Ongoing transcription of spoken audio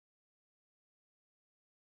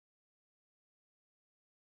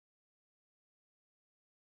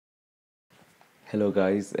Hello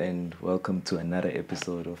guys, and welcome to another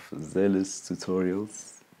episode of Zealous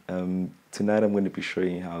Tutorials. Tonight I'm going to be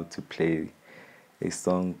showing you how to play a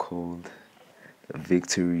song called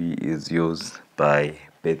Victory Is Yours by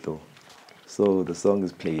Bethel. So the song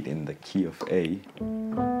is played in the key of A.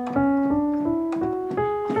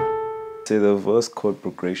 So the verse chord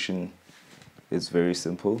progression is very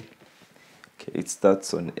simple. Okay, it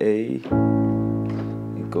starts on A,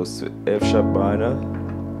 it goes to F sharp minor,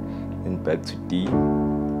 and back to D.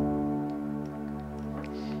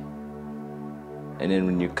 And then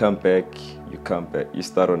when you come back, you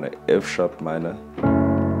start on a F sharp minor,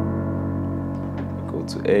 you go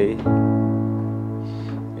to A,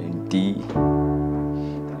 and D,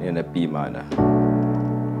 and a B minor.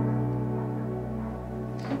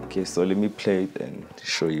 Okay, so let me play it and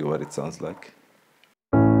show you what it sounds like.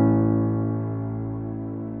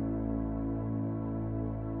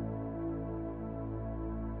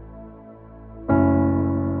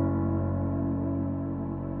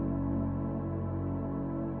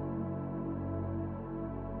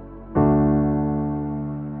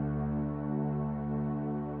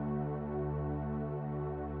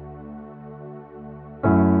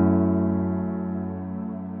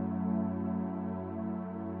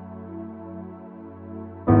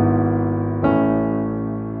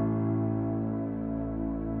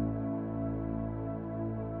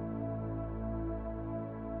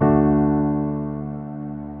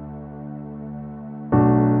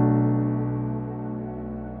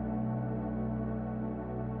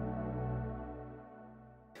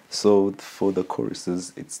 So for the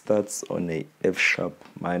choruses, it starts on a F sharp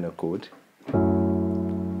minor chord,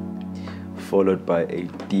 followed by a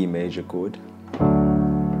D major chord,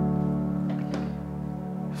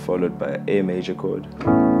 followed by an A major chord,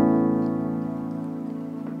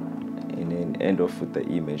 and then end off with the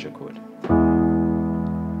E major chord.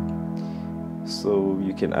 So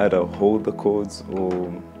you can either hold the chords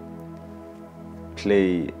or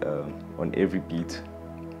play on every beat.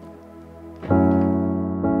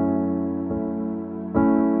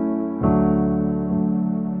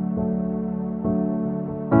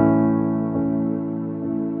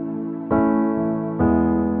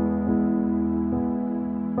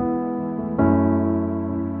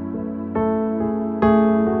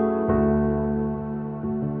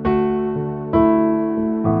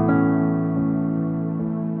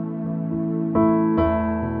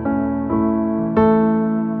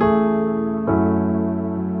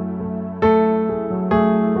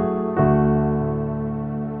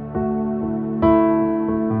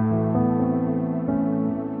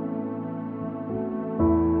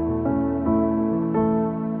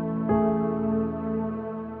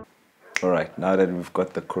 Alright, now that we've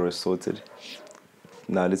got the chorus sorted,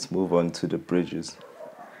 now let's move on to the bridges.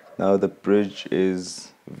 Now the bridge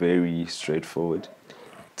is very straightforward.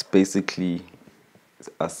 It's basically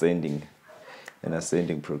an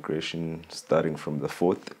ascending progression starting from the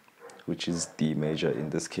fourth, which is D major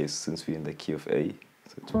in this case since we're in the key of A.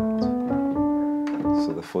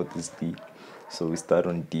 So the fourth is D. So we start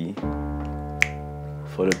on D,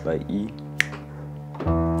 followed by E,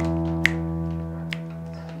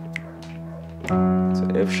 to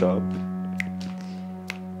F sharp,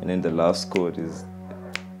 and then the last chord is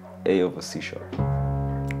A over C sharp.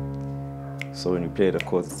 So when you play the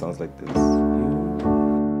chords, it sounds like this.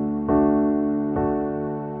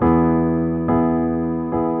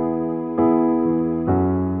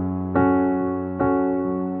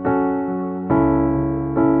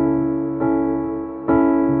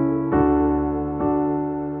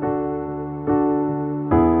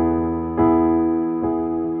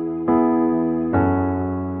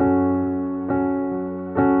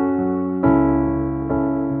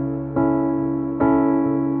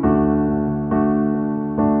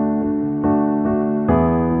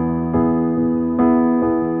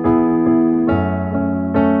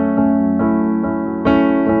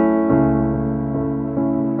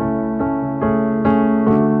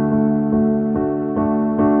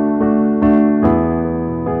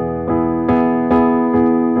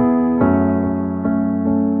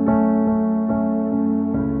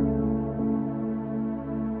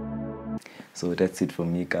 So that's it for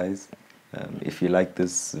me, guys. If you like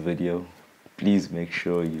this video, please make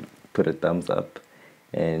sure you put a thumbs up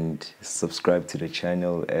and subscribe to the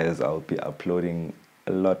channel, as I'll be uploading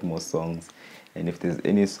a lot more songs. And if there's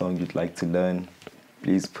any song you'd like to learn,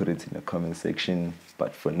 please put it in the comment section.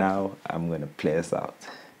 But for now, I'm gonna play us out.